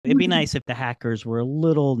be nice if the hackers were a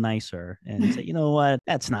little nicer and say, you know what,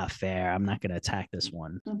 that's not fair. I'm not going to attack this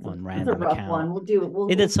one That's a random rough account. one. We'll do it. It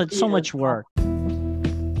We'll is so create a much work.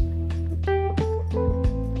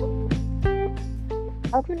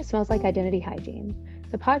 Welcome to Smells Like Identity Hygiene,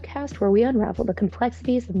 the podcast where we unravel the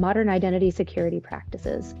complexities of modern identity security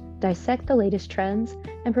practices, dissect the latest trends,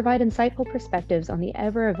 and provide insightful perspectives on the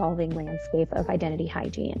ever-evolving landscape of identity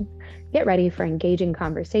hygiene. Get ready for engaging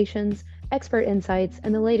conversations, expert insights,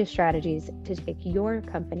 and the latest strategies to take your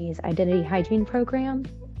company's identity hygiene program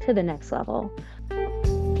to the next level.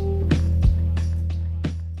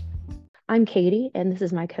 I'm Katie, and this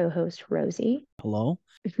is my co-host, Rosie. Hello.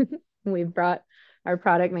 We've brought our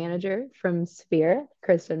product manager from Sphere,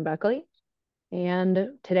 Kristen Buckley. And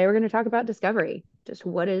today we're going to talk about discovery. Just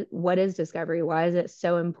what is discovery? Why is it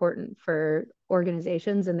so important for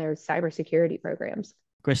organizations and their cybersecurity programs?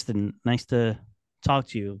 Kristen, nice to talk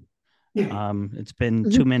to you. It's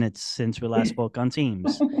been 2 minutes since we last spoke on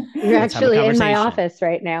Teams. You're actually in my office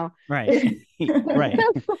right now. Right. Right.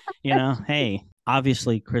 Hey,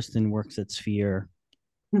 obviously Kristen works at Sphere.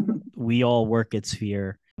 We all work at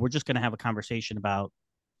Sphere. We're just going to have a conversation about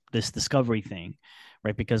this discovery thing,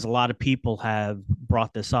 right? Because a lot of people have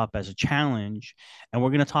brought this up as a challenge, and we're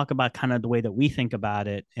going to talk about kind of the way that we think about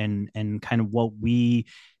it and kind of what we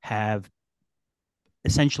have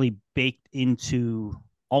essentially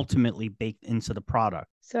ultimately baked into the product.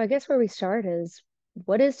 So I guess where we start is,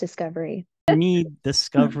 what is discovery? For me,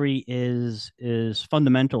 discovery is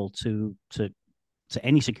fundamental to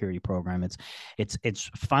any security program. It's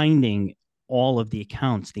finding all of the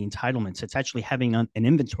accounts, the entitlements. It's actually having an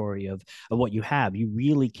inventory of what you have. You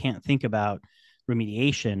really can't think about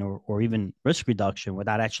remediation or even risk reduction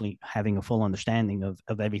without actually having a full understanding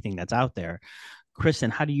of everything that's out there. Kristen,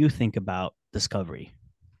 how do you think about discovery?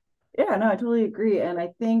 Yeah, no, I totally agree. And I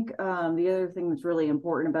think the other thing that's really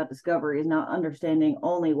important about discovery is not understanding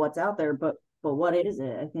only what's out there, but what is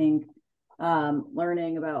it? I think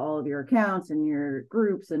learning about all of your accounts and your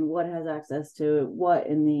groups and what has access to what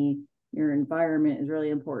in your environment is really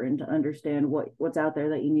important to understand what's out there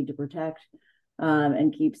that you need to protect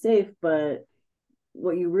and keep safe. But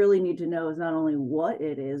what you really need to know is not only what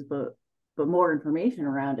it is, but more information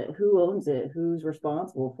around it. Who owns it? Who's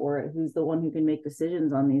responsible for it? Who's the one who can make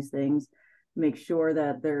decisions on these things? Make sure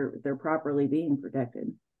that they're properly being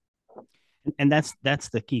protected. And that's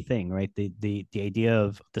the key thing, right? The idea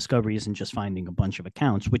of discovery isn't just finding a bunch of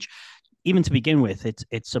accounts, which even to begin with,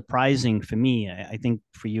 it's surprising for me. I think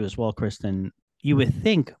for you as well, Kristen. You would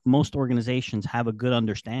think most organizations have a good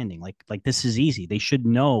understanding. Like this is easy. They should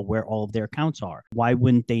know where all of their accounts are. Why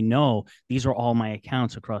wouldn't they know these are all my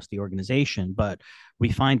accounts across the organization? But we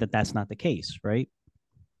find that that's not the case, right?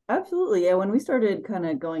 Absolutely. Yeah. When we started kind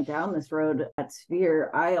of going down this road at Sphere,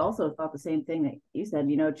 I also thought the same thing that you said.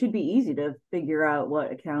 It should be easy to figure out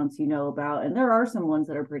what accounts you know about. And there are some ones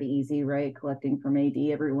that are pretty easy, right? Collecting from AD.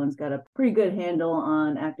 Everyone's got a pretty good handle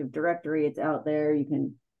on Active Directory. It's out there. You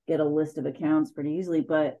can get a list of accounts pretty easily.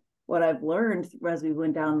 But what I've learned as we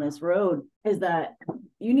went down this road is that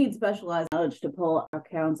you need specialized knowledge to pull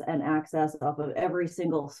accounts and access off of every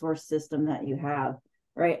single source system that you have.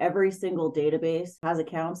 Right. Every single database has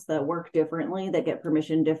accounts that work differently, that get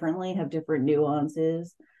permission differently, have different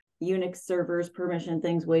nuances. Unix servers permission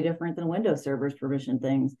things way different than Windows servers permission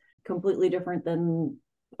things, completely different than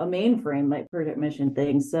a mainframe might permission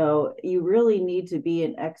things. So you really need to be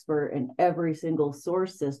an expert in every single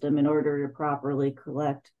source system in order to properly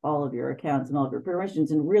collect all of your accounts and all of your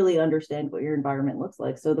permissions and really understand what your environment looks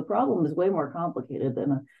like. So the problem is way more complicated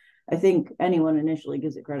than I think anyone initially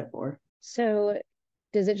gives it credit for. So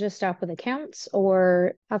does it just stop with accounts,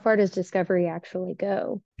 or how far does discovery actually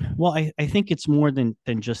go? Well, I think it's more than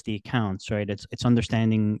just the accounts, right? It's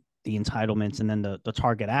understanding the entitlements and then the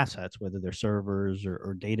target assets, whether they're servers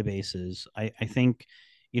or databases. I think,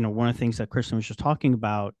 one of the things that Kristen was just talking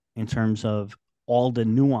about in terms of all the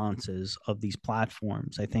nuances of these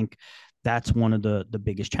platforms, I think that's one of the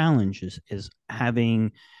biggest challenges is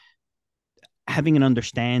having an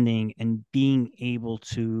understanding and being able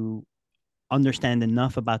to understand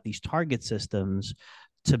enough about these target systems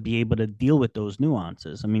to be able to deal with those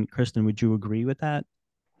nuances. I mean, Kristen, would you agree with that?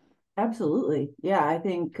 Absolutely. Yeah, I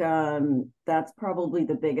think that's probably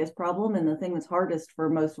the biggest problem and the thing that's hardest for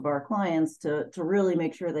most of our clients to really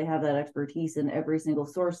make sure they have that expertise in every single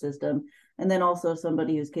source system. And then also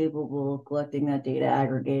somebody who's capable of collecting that data,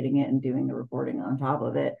 aggregating it, and doing the reporting on top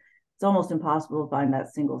of it. It's almost impossible to find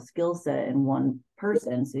that single skill set in one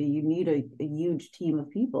person. So you need a huge team of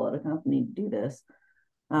people at a company to do this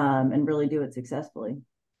and really do it successfully.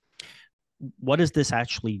 What does this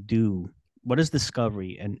actually do what is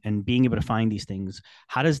discovery and being able to find these things?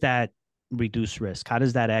 How does that reduce risk? How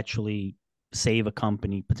does that actually save a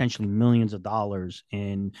company potentially millions of dollars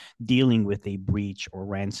in dealing with a breach or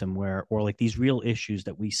ransomware or like these real issues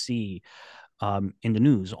that we see in the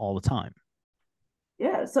news all the time?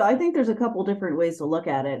 Yeah, so I think there's a couple different ways to look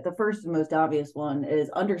at it. The first and most obvious one is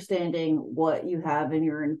understanding what you have in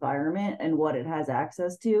your environment and what it has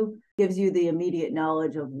access to gives you the immediate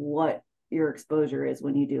knowledge of what your exposure is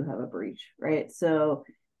when you do have a breach, right? So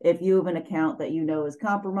if you have an account that you know is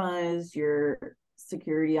compromised, your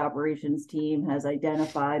security operations team has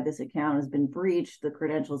identified this account has been breached, the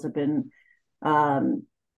credentials have been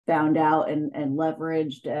found out and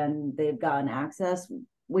leveraged, and they've gotten access.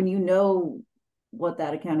 When you know what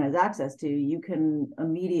that account has access to, you can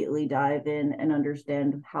immediately dive in and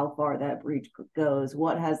understand how far that breach goes.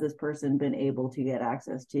 What has this person been able to get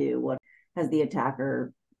access to? What has the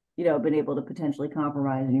attacker, been able to potentially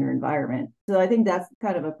compromise in your environment? So I think that's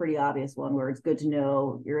kind of a pretty obvious one where it's good to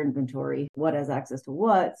know your inventory, what has access to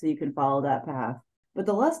what, so you can follow that path. But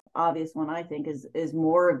the less obvious one, I think, is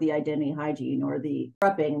more of the identity hygiene or the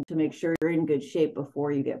prepping to make sure you're in good shape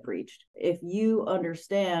before you get breached. If you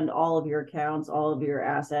understand all of your accounts, all of your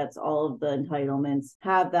assets, all of the entitlements,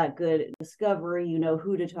 have that good discovery, you know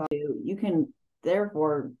who to talk to, you can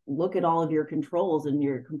therefore look at all of your controls and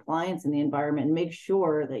your compliance in the environment and make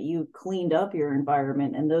sure that you've cleaned up your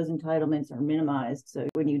environment and those entitlements are minimized. So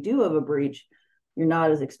when you do have a breach, you're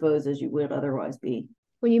not as exposed as you would otherwise be.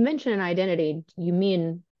 When you mention an identity, you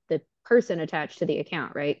mean the person attached to the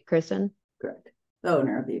account, right, Kristen? Correct. The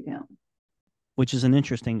owner of the account. Which is an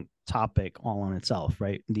interesting topic all on itself,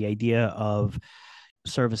 right? The idea of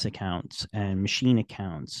service accounts and machine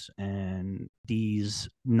accounts and these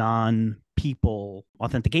non-people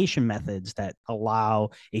authentication methods that allow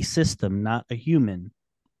a system, not a human,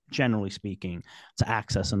 generally speaking, to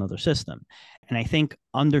access another system. And I think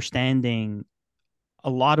understanding a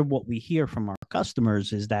lot of what we hear from our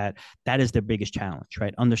customers is that is their biggest challenge,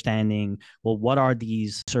 right? Understanding, well, what are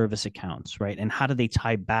these service accounts, right? And how do they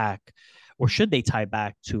tie back, or should they tie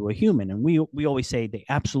back to a human? And we always say they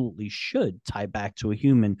absolutely should tie back to a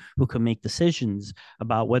human who can make decisions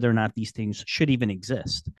about whether or not these things should even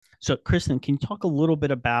exist. So, Kristen, can you talk a little bit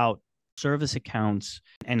about service accounts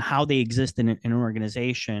and how they exist in an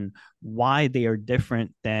organization, why they are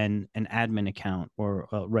different than an admin account or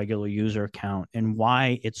a regular user account, and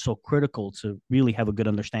why it's so critical to really have a good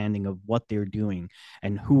understanding of what they're doing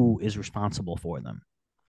and who is responsible for them?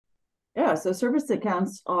 Yeah, so service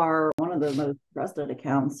accounts are one of the most trusted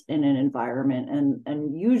accounts in an environment,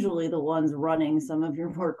 and usually the ones running some of your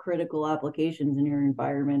more critical applications in your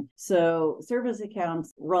environment. So service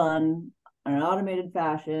accounts run in an automated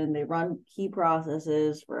fashion. They run key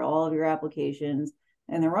processes for all of your applications,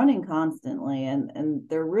 and they're running constantly. And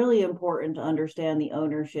they're really important to understand the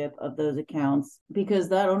ownership of those accounts because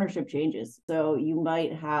that ownership changes. So you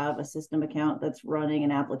might have a system account that's running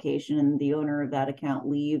an application and the owner of that account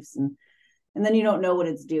leaves, and then you don't know what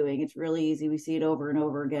it's doing. It's really easy. We see it over and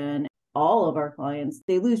over again. All of our clients,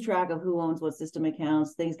 they lose track of who owns what system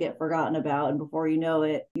accounts. Things get forgotten about. And before you know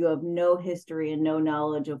it, you have no history and no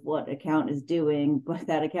knowledge of what account is doing, but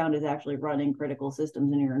that account is actually running critical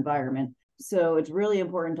systems in your environment. So it's really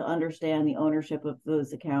important to understand the ownership of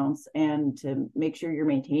those accounts and to make sure you're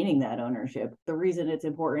maintaining that ownership. The reason it's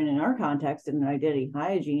important in our context in identity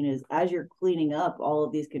hygiene is as you're cleaning up all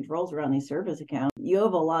of these controls around these service accounts, you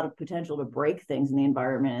have a lot of potential to break things in the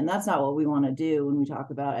environment. And that's not what we want to do when we talk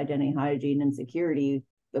about identity hygiene and security.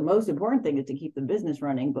 The most important thing is to keep the business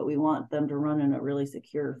running, but we want them to run in a really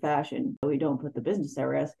secure fashion so we don't put the business at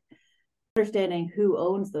risk. Understanding who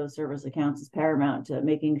owns those service accounts is paramount to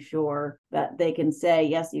making sure that they can say,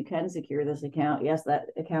 yes, you can secure this account. Yes, that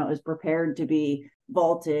account is prepared to be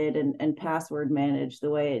vaulted and password managed the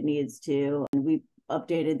way it needs to. And we've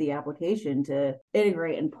updated the application to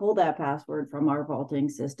integrate and pull that password from our vaulting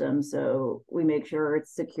system. So we make sure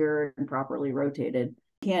it's secure and properly rotated.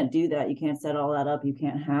 Can't do that. You can't set all that up. You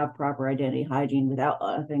can't have proper identity hygiene without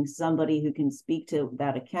having somebody who can speak to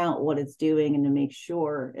that account, what it's doing, and to make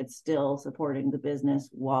sure it's still supporting the business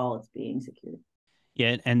while it's being secured.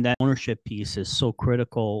 Yeah, and that ownership piece is so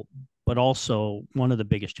critical, but also one of the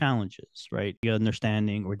biggest challenges, right? The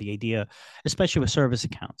understanding or the idea, especially with service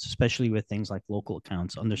accounts, especially with things like local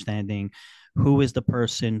accounts, understanding who is the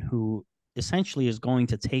person who essentially is going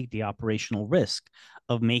to take the operational risk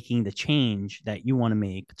of making the change that you want to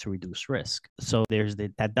make to reduce risk. So there's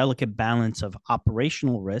that delicate balance of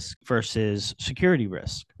operational risk versus security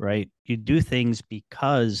risk, right? You do things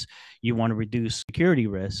because you want to reduce security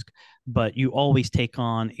risk, but you always take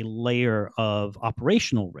on a layer of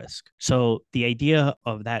operational risk. So the idea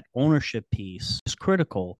of that ownership piece is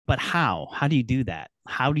critical, but how? How do you do that?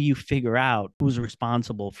 How do you figure out who's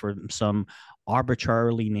responsible for some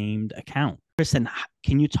arbitrarily named account? Kristen,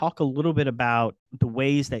 can you talk a little bit about the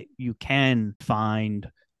ways that you can find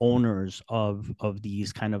owners of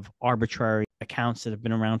these kind of arbitrary accounts that have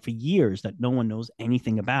been around for years that no one knows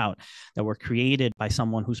anything about, that were created by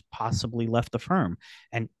someone who's possibly left the firm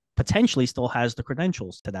and potentially still has the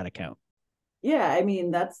credentials to that account? Yeah, I mean,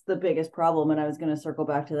 that's the biggest problem. And I was going to circle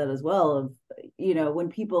back to that as well. Of, when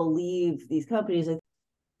people leave these companies,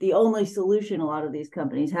 the only solution a lot of these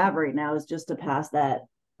companies have right now is just to pass that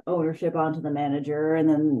ownership onto the manager, and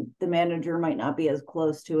then the manager might not be as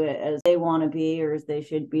close to it as they want to be or as they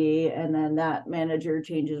should be, and then that manager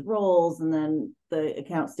changes roles, and then the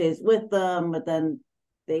account stays with them, but then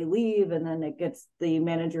they leave, and then it gets the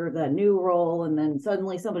manager of that new role, and then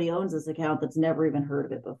suddenly somebody owns this account that's never even heard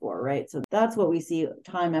of it before, right? So that's what we see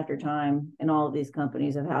time after time in all of these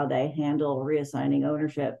companies, of how they handle reassigning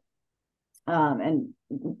ownership, and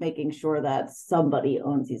making sure that somebody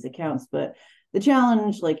owns these accounts. But the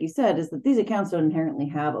challenge, like you said, is that these accounts don't inherently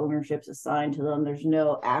have ownerships assigned to them. There's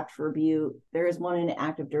no attribute. There is one in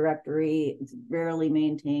Active Directory. It's rarely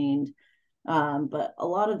maintained. But a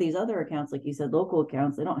lot of these other accounts, like you said, local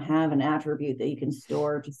accounts, they don't have an attribute that you can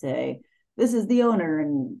store to say, this is the owner,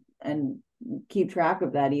 and keep track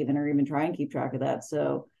of that even, or even try and keep track of that.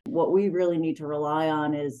 So what we really need to rely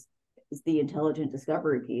on is the intelligent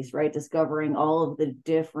discovery piece, right? Discovering all of the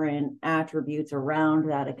different attributes around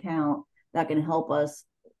that account that can help us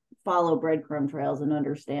follow breadcrumb trails and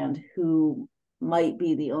understand who might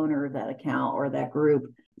be the owner of that account or that group.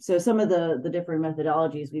 So some of the different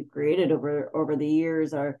methodologies we've created over the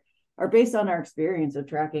years are based on our experience of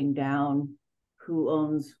tracking down who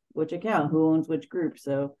owns which account, who owns which group.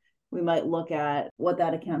 So we might look at what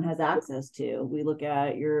that account has access to. We look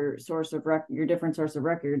at your your different source of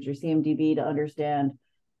records, your CMDB, to understand,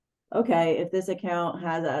 okay, if this account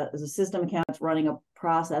has a system account that's running a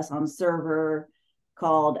process on server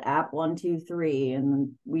called app123,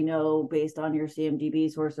 and we know based on your CMDB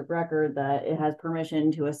source of record that it has permission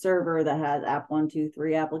to a server that has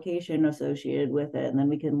app123 application associated with it. And then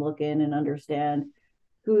we can look in and understand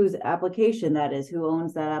whose application that is, who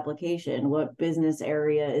owns that application, what business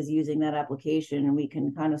area is using that application, and we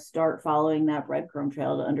can kind of start following that breadcrumb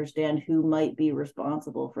trail to understand who might be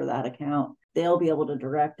responsible for that account. They'll be able to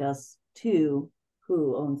direct us to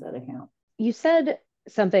who owns that account. You said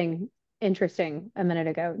something interesting a minute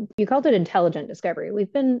ago. You called it intelligent discovery.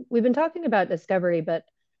 We've been talking about discovery, but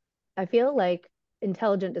I feel like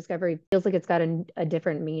intelligent discovery feels like it's got a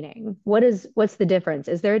different meaning. What's the difference?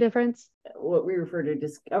 Is there a difference? What we refer to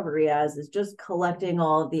discovery as is just collecting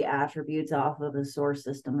all of the attributes off of a source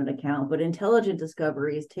system and account. But intelligent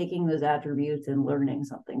discovery is taking those attributes and learning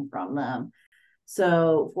something from them.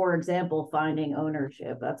 So, for example, finding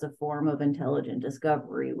ownership, that's a form of intelligent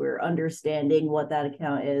discovery. We're understanding what that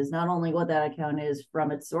account is, not only what that account is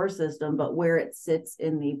from its source system, but where it sits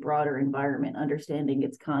in the broader environment, understanding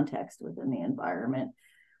its context within the environment,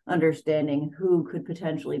 understanding who could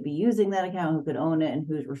potentially be using that account, who could own it, and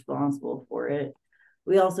who's responsible for it.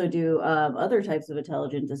 We also do other types of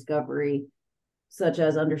intelligent discovery, such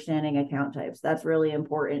as understanding account types. That's really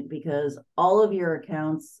important because all of your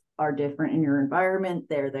accounts are different in your environment.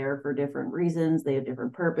 They're there for different reasons. They have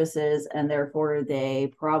different purposes, and therefore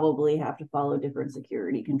they probably have to follow different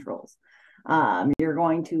security controls. You're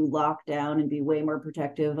going to lock down and be way more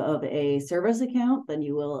protective of a service account than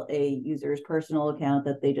you will a user's personal account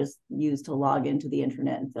that they just use to log into the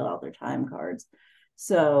internet and fill out their time cards.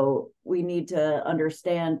 So we need to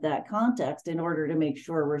understand that context in order to make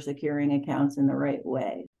sure we're securing accounts in the right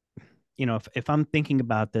way. If I'm thinking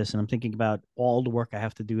about this and I'm thinking about all the work I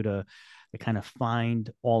have to do to kind of find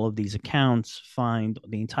all of these accounts, find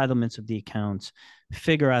the entitlements of the accounts,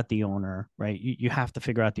 figure out the owner, right? You have to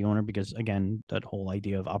figure out the owner because, again, that whole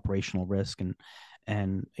idea of operational risk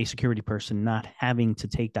and a security person not having to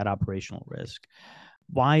take that operational risk.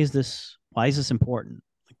 Why is this important?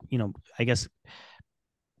 I guess,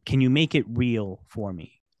 can you make it real for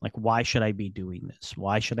me? Like, why should I be doing this?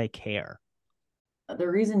 Why should I care? The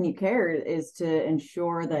reason you care is to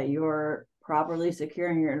ensure that you're properly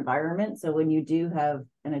securing your environment. So when you do have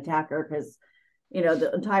an attacker, because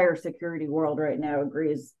the entire security world right now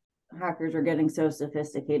agrees hackers are getting so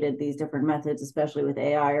sophisticated, these different methods, especially with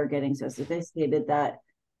AI, are getting so sophisticated that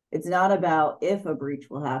it's not about if a breach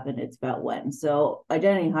will happen, it's about when. So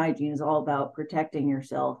identity hygiene is all about protecting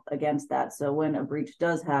yourself against that. So when a breach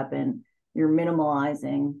does happen, you're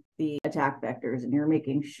minimalizing the attack vectors, and you're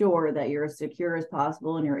making sure that you're as secure as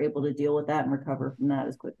possible and you're able to deal with that and recover from that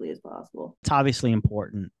as quickly as possible. It's obviously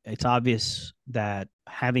important. It's obvious that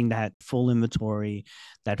having that full inventory,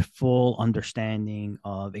 that full understanding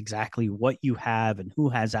of exactly what you have and who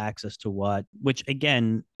has access to what, which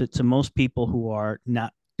again, to most people who are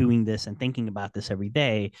not doing this and thinking about this every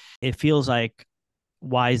day, it feels like,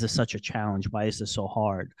 why is this such a challenge? Why is this so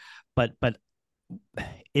hard? But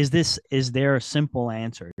is there a simple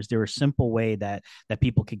answer? Is there a simple way that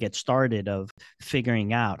people could get started of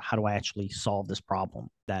figuring out, how do I actually solve this problem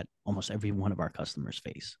that almost every one of our customers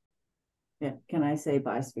face? Yeah. Can I say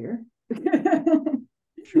buy Sphere?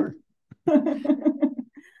 Sure.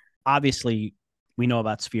 Obviously, we know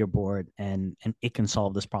about Sphere Board and it can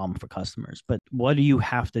solve this problem for customers, but what do you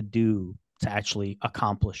have to do to actually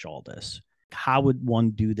accomplish all this? How would one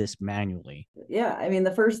do this manually? Yeah, I mean,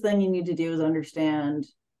 the first thing you need to do is understand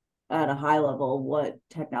at a high level what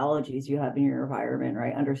technologies you have in your environment,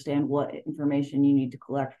 right? Understand what information you need to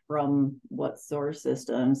collect from what source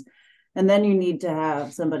systems. And then you need to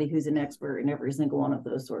have somebody who's an expert in every single one of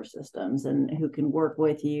those source systems and who can work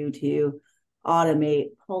with you to automate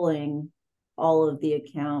pulling all of the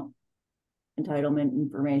account entitlement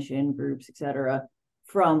information, groups, et cetera,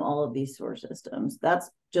 from all of these source systems. That's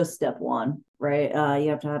just step one, right? You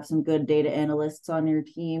have to have some good data analysts on your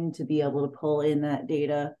team to be able to pull in that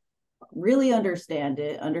data, really understand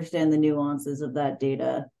it, understand the nuances of that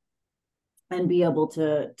data, and be able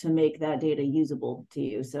to make that data usable to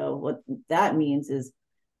you. So what that means is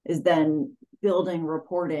then building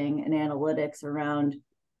reporting and analytics around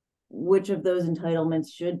which of those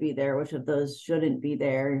entitlements should be there, which of those shouldn't be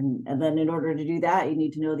there. And then in order to do that, you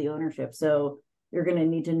need to know the ownership. So you're going to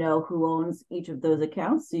need to know who owns each of those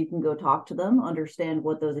accounts so you can go talk to them, understand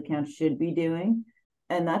what those accounts should be doing.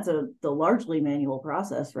 And that's the largely manual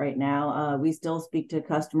process right now. We still speak to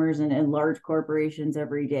customers and large corporations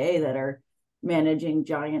every day that are managing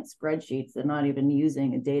giant spreadsheets and not even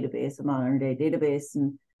using a database, a modern day database,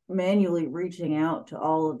 and manually reaching out to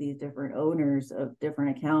all of these different owners of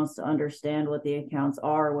different accounts to understand what the accounts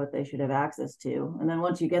are, what they should have access to. And then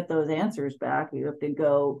once you get those answers back, you have to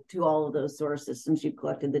go to all of those source systems you've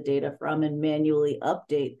collected the data from and manually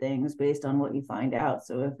update things based on what you find out.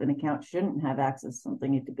 So if an account shouldn't have access to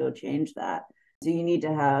something, you have to go change that. So you need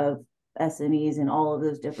to have SMEs in all of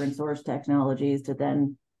those different source technologies to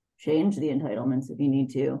then change the entitlements if you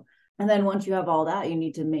need to. And then once you have all that, you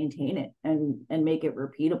need to maintain it and make it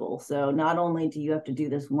repeatable. So not only do you have to do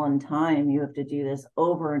this one time, you have to do this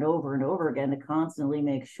over and over and over again to constantly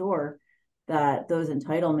make sure that those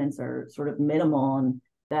entitlements are sort of minimal and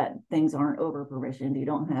that things aren't over permissioned. You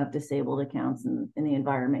don't have disabled accounts in the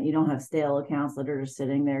environment. You don't have stale accounts that are just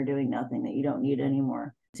sitting there doing nothing that you don't need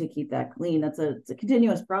anymore. To keep that clean, it's a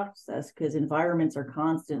continuous process because environments are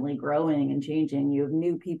constantly growing and changing. You have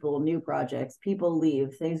new people, new projects, people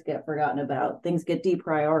leave, things get forgotten about, things get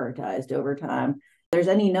deprioritized over time. There's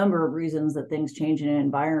any number of reasons that things change in an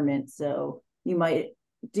environment. So you might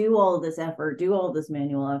do all of this effort, do all of this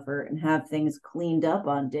manual effort and have things cleaned up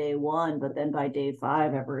on day one, but then by day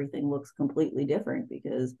 5, everything looks completely different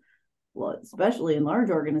because, well, especially in large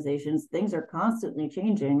organizations, things are constantly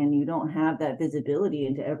changing and you don't have that visibility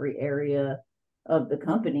into every area of the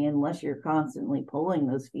company unless you're constantly pulling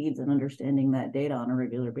those feeds and understanding that data on a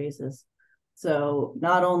regular basis. So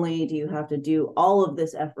not only do you have to do all of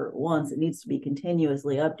this effort once, it needs to be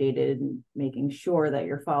continuously updated and making sure that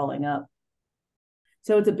you're following up.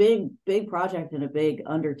 So it's a big project and a big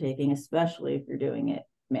undertaking, especially if you're doing it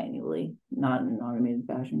manually, not in an automated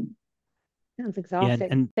fashion. Sounds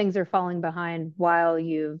exhausting. And things are falling behind while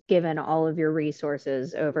you've given all of your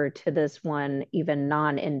resources over to this one, even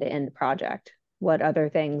non-end-to-end project. What other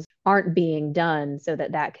things aren't being done so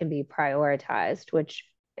that can be prioritized, which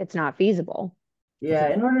it's not feasible.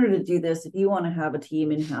 Yeah, in order to do this, if you want to have a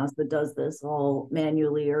team in-house that does this all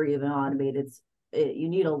manually or even automated, you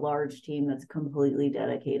need a large team that's completely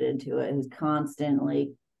dedicated to it, who's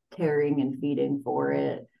constantly caring and feeding for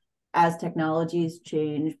it. As technologies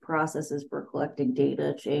change, processes for collecting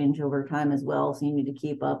data change over time as well. So you need to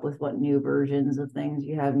keep up with what new versions of things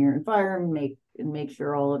you have in your environment, make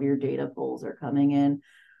sure all of your data pulls are coming in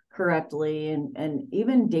correctly, and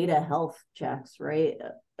even data health checks, right?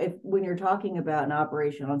 When you're talking about an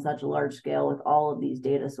operation on such a large scale with all of these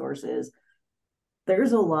data sources,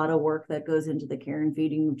 there's a lot of work that goes into the care and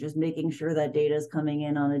feeding, just making sure that data is coming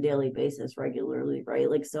in on a daily basis regularly, right?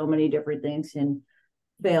 Like so many different things can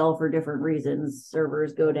fail for different reasons.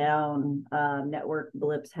 Servers go down, network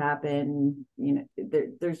blips happen.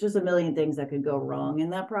 There's just a million things that could go wrong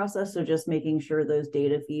in that process. So just making sure those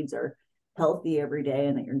data feeds are healthy every day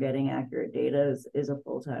and that you're getting accurate data is a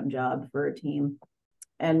full-time job for a team.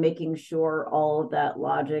 And making sure all of that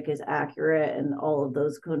logic is accurate and all of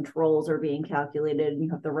those controls are being calculated and you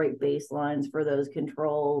have the right baselines for those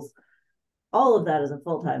controls. All of that is a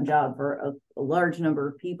full-time job for a large number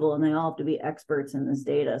of people, and they all have to be experts in this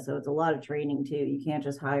data. So it's a lot of training too. You can't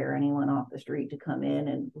just hire anyone off the street to come in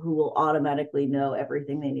and who will automatically know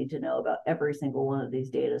everything they need to know about every single one of these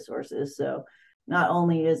data sources. So not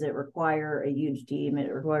only does it require a huge team,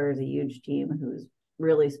 it requires a huge team who's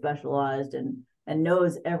really specialized and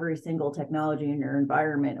knows every single technology in your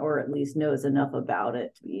environment, or at least knows enough about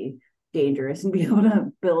it to be dangerous and be able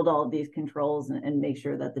to build all of these controls and make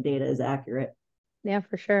sure that the data is accurate. Yeah,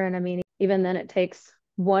 for sure. And I mean, even then it takes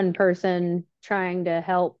one person trying to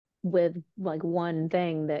help with like one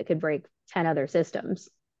thing that could break 10 other systems.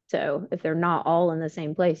 So if they're not all in the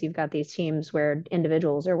same place, you've got these teams where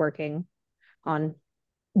individuals are working on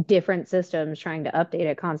different systems, trying to update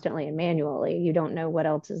it constantly and manually. You don't know what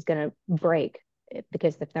else is going to break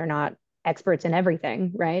because if they're not experts in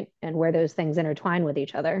everything, right? And where those things intertwine with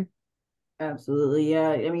each other. Absolutely. Yeah.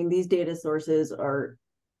 I mean, these data sources are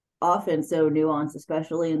often so nuanced,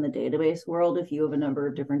 especially in the database world. If you have a number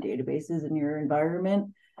of different databases in your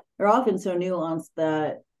environment, they're often so nuanced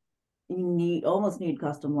that you almost need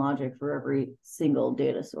custom logic for every single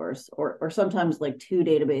data source, or sometimes like two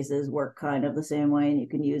databases work kind of the same way and you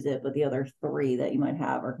can use it, but the other three that you might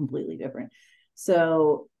have are completely different.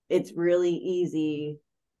 So it's really easy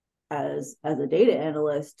as a data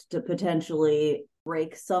analyst to potentially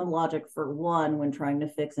break some logic for one when trying to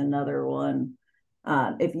fix another one,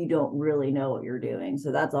 if you don't really know what you're doing.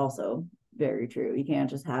 So that's also very true. You can't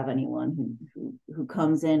just have anyone who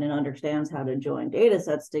comes in and understands how to join data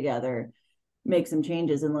sets together, make some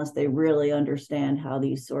changes, unless they really understand how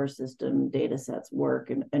these source system data sets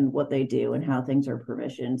work and what they do and how things are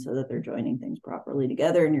permissioned so that they're joining things properly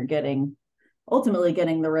together and you're ultimately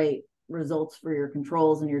getting the right results for your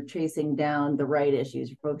controls and you're chasing down the right issues.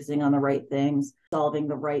 You're focusing on the right things, solving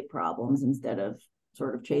the right problems instead of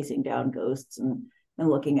sort of chasing down ghosts and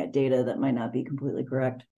looking at data that might not be completely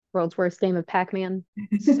correct. World's worst game of Pac-Man.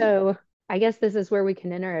 So I guess this is where we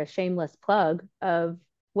can enter a shameless plug of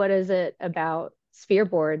what is it about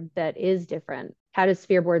Sphereboard that is different? How does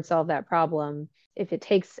Sphereboard solve that problem? If it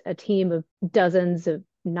takes a team of dozens of,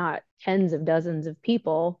 not tens of dozens of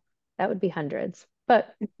people, that would be hundreds.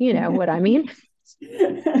 But you know what I mean?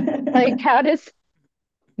 Like, I'm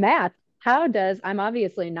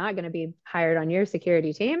obviously not going to be hired on your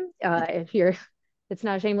security team. It's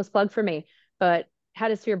not a shameless plug for me, but how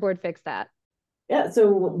does Sphereboard fix that? Yeah, so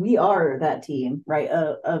we are that team, right,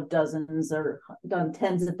 of dozens or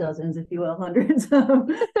tens of dozens, if you will, hundreds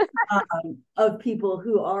of people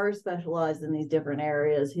who are specialized in these different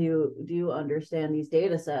areas, who do understand these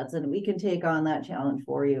data sets, and we can take on that challenge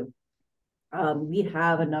for you. We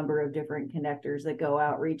have a number of different connectors that go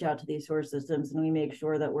out, reach out to these source systems, and we make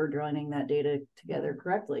sure that we're joining that data together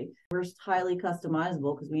correctly. We're highly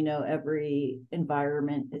customizable because we know every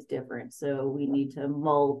environment is different. So we need to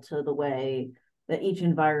mold to the way that each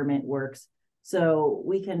environment works. So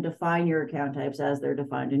we can define your account types as they're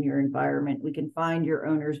defined in your environment. We can find your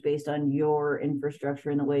owners based on your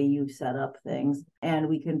infrastructure and the way you've set up things. And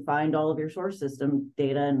we can find all of your source system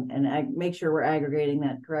data and make sure we're aggregating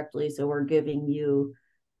that correctly. So we're giving you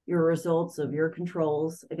your results of your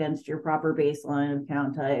controls against your proper baseline of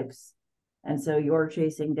account types. And so you're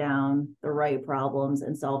chasing down the right problems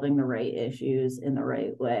and solving the right issues in the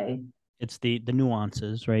right way. It's the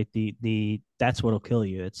nuances, right? That's what'll kill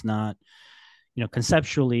you. It's not,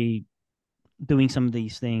 conceptually doing some of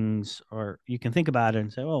these things, or you can think about it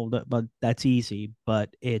and say, oh, but that's easy. But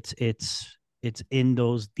it's in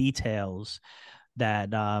those details that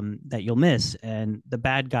you'll miss. And the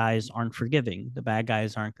bad guys aren't forgiving. The bad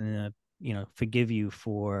guys aren't going to, forgive you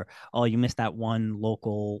for, oh, you missed that one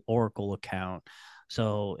local Oracle account.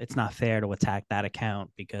 So it's not fair to attack that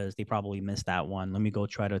account because they probably missed that one. Let me go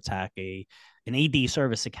try to attack an AD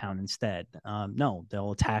service account instead. No,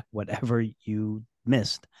 they'll attack whatever you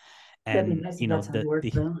missed. And that'd be nice if that's how they work,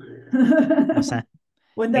 though. What's that?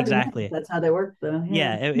 Wouldn't that exactly. Be nice? That's how they work, though.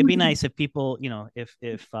 Yeah, it'd be nice if people, if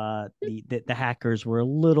the hackers were a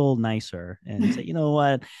little nicer and say, you know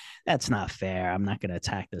what, that's not fair. I'm not going to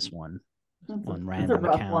attack this one random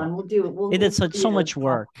account. One. We'll do it. It is so much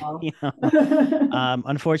work.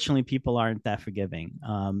 Unfortunately, people aren't that forgiving.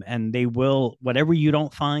 And they will, whatever you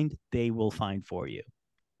don't find, they will find for you.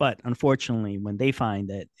 But unfortunately, when they find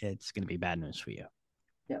it, it's going to be bad news for you.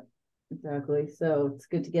 Yep, exactly. So it's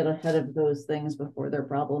good to get ahead of those things before they're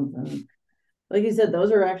problems. And like you said,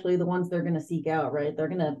 those are actually the ones they're going to seek out, right? They're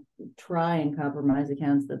going to try and compromise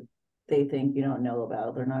accounts that they think you don't know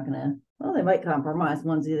about. They're not gonna, well, they might compromise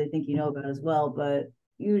ones that they think you know about as well, but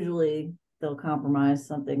usually they'll compromise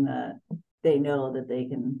something that they know that they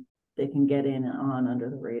can get in on under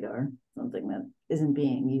the radar, something that isn't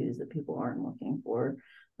being used, that people aren't looking for,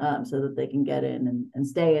 so that they can get in and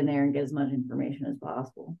stay in there and get as much information as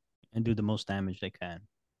possible. And do the most damage they can.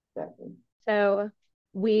 Exactly. So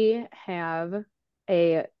we have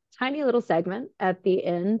a tiny little segment at the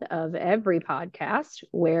end of every podcast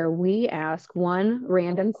where we ask one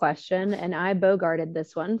random question. And I bogarted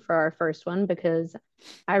this one for our first one because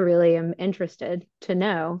I really am interested to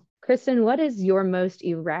know. Kristen, what is your most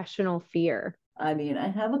irrational fear? I mean, I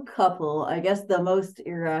have a couple. I guess the most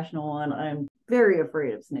irrational one, I'm very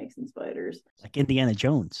afraid of snakes and spiders. Like Indiana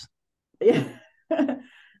Jones. Yeah.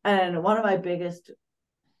 And one of my biggest,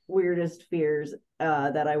 weirdest fears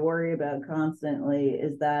that I worry about constantly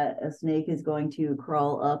is that a snake is going to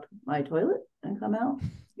crawl up my toilet and come out.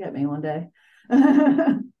 Get me one day.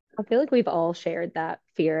 I feel like we've all shared that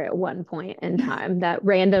fear at one point in time. That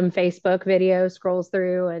random Facebook video scrolls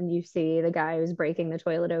through and you see the guy who's breaking the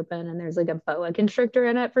toilet open and there's like a boa constrictor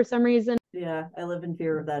in it for some reason. Yeah, I live in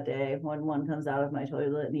fear of that day when one comes out of my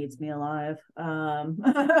toilet and eats me alive.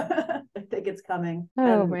 I think it's coming.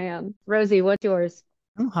 Oh, man. Rosie, what's yours?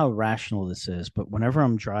 I don't know how rational this is, but whenever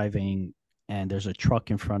I'm driving and there's a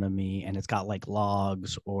truck in front of me and it's got like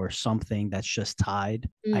logs or something that's just tied,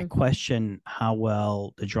 I question how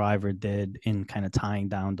well the driver did in kind of tying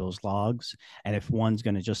down those logs, and if one's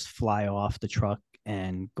going to just fly off the truck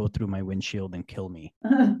and go through my windshield and kill me.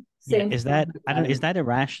 Yeah, is that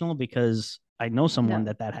irrational? Because I know someone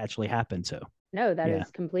that actually happened to. No, that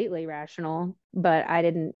is completely rational, but I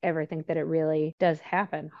didn't ever think that it really does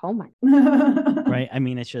happen. Oh my. Right. I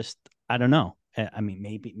mean, it's just, I don't know. I mean,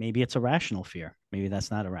 maybe it's a rational fear. Maybe that's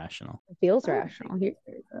not irrational. It feels rational.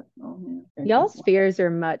 Y'all's fears are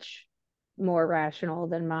much more rational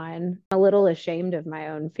than mine. I'm a little ashamed of my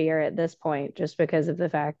own fear at this point, just because of the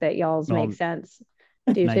fact that y'all's make sense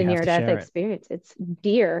due to near-death experience. It's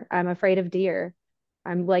deer. I'm afraid of deer.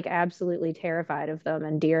 I'm like absolutely terrified of them.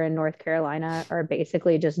 And deer in North Carolina are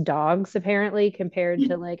basically just dogs, apparently, compared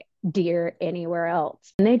to like deer anywhere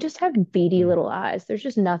else. And they just have beady little eyes. There's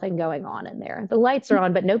just nothing going on in there. The lights are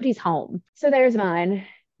on, but nobody's home. So there's mine.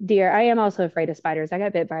 Deer. I am also afraid of spiders. I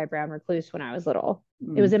got bit by a brown recluse when I was little.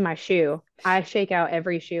 It was in my shoe. I shake out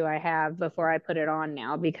every shoe I have before I put it on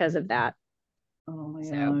now because of that. Oh my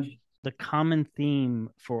gosh. The common theme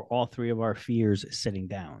for all three of our fears is sitting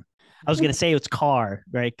down. I was going to say it's car,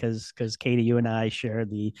 right? Because Katie, you and I share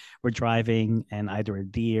we're driving and either a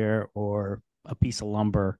deer or a piece of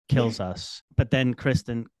lumber kills us. But then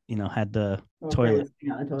Kristen, had the toilet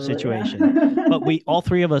situation. But all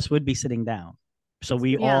three of us would be sitting down. So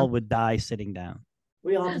we all would die sitting down.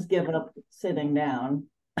 We all just give up sitting down.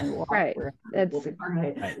 Right. That's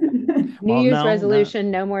right. New Year's resolution,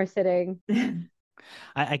 no more sitting.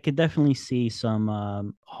 I could definitely see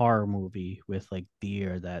some horror movie with like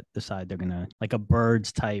deer that decide they're gonna, like a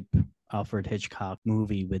Birds type Alfred Hitchcock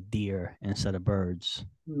movie with deer instead of birds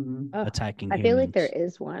attacking humans. I feel like there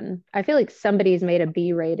is one. I feel like somebody's made a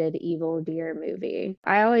B-rated evil deer movie.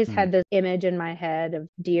 I always had this image in my head of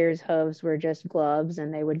deer's hooves were just gloves,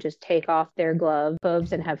 and they would just take off their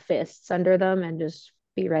hooves and have fists under them and just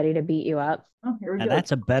be ready to beat you up. Oh, here we go.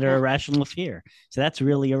 That's a better irrational fear. So that's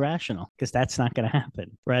really irrational because that's not going to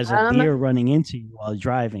happen. Whereas a deer running into you while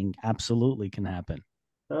driving absolutely can happen.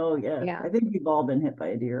 Oh, yeah. I think we've all been hit by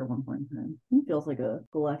a deer at one point in time. It feels like a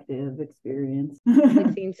collective experience.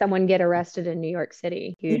 I've seen someone get arrested in New York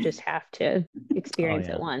City. You just have to experience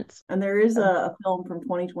it once. And there is a film from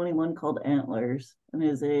 2021 called Antlers, and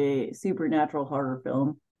is a supernatural horror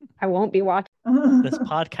film. I won't be watching. This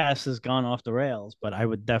podcast has gone off the rails, but I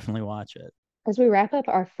would definitely watch it. As we wrap up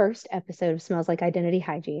our first episode of Smells Like Identity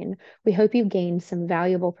Hygiene, we hope you've gained some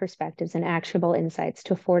valuable perspectives and actionable insights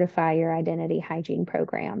to fortify your identity hygiene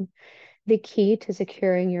program. The key to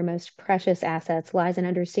securing your most precious assets lies in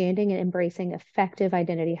understanding and embracing effective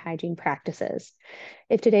identity hygiene practices.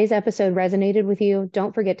 If today's episode resonated with you,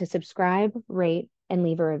 don't forget to subscribe, rate, and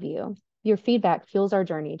leave a review. Your feedback fuels our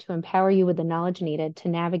journey to empower you with the knowledge needed to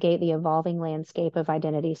navigate the evolving landscape of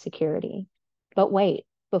identity security. But wait,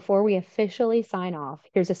 before we officially sign off,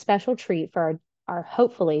 here's a special treat for our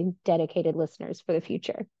hopefully dedicated listeners for the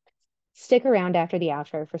future. Stick around after the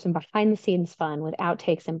outro for some behind-the-scenes fun with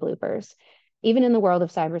outtakes and bloopers. Even in the world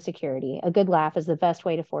of cybersecurity, a good laugh is the best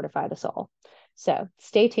way to fortify the soul. So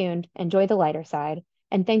stay tuned, enjoy the lighter side,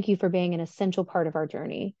 and thank you for being an essential part of our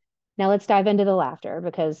journey. Now let's dive into the laughter,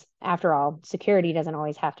 because after all, security doesn't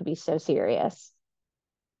always have to be so serious.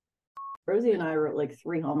 Rosie and I wrote like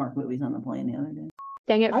 3 Hallmark movies on the plane the other day.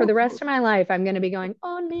 Dang it, I for the would- rest of my life, I'm going to be going,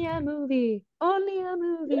 only a movie, only a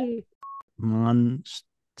movie. Monster.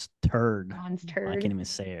 I Monster. can't even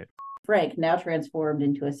say it. Frank, now transformed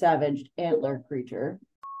into a savage antler creature.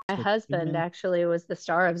 My So, husband yeah. actually was the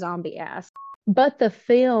star of Zombie Ass. But the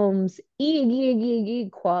film's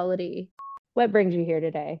quality. What brings you here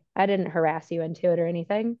today? I didn't harass you into it or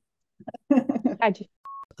anything.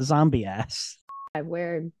 Zombie ass.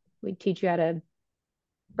 Where we teach you how to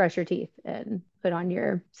brush your teeth and put on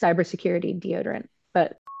your cybersecurity deodorant.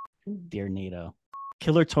 But Dear NATO.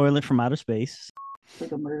 Killer toilet from outer space.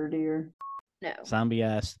 Like a murder deer. no. Zombie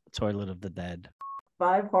ass toilet of the dead.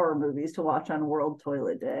 5 horror movies to watch on World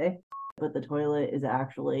Toilet Day. But the toilet is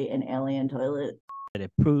actually an alien toilet.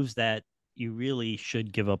 It proves that you really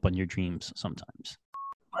should give up on your dreams sometimes.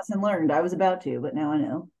 Lesson learned. I was about to, but now I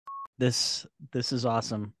know. This is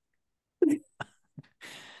awesome.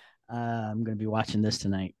 I'm gonna be watching this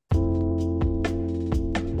tonight.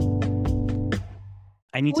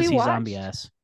 I need to see Zombie Ass.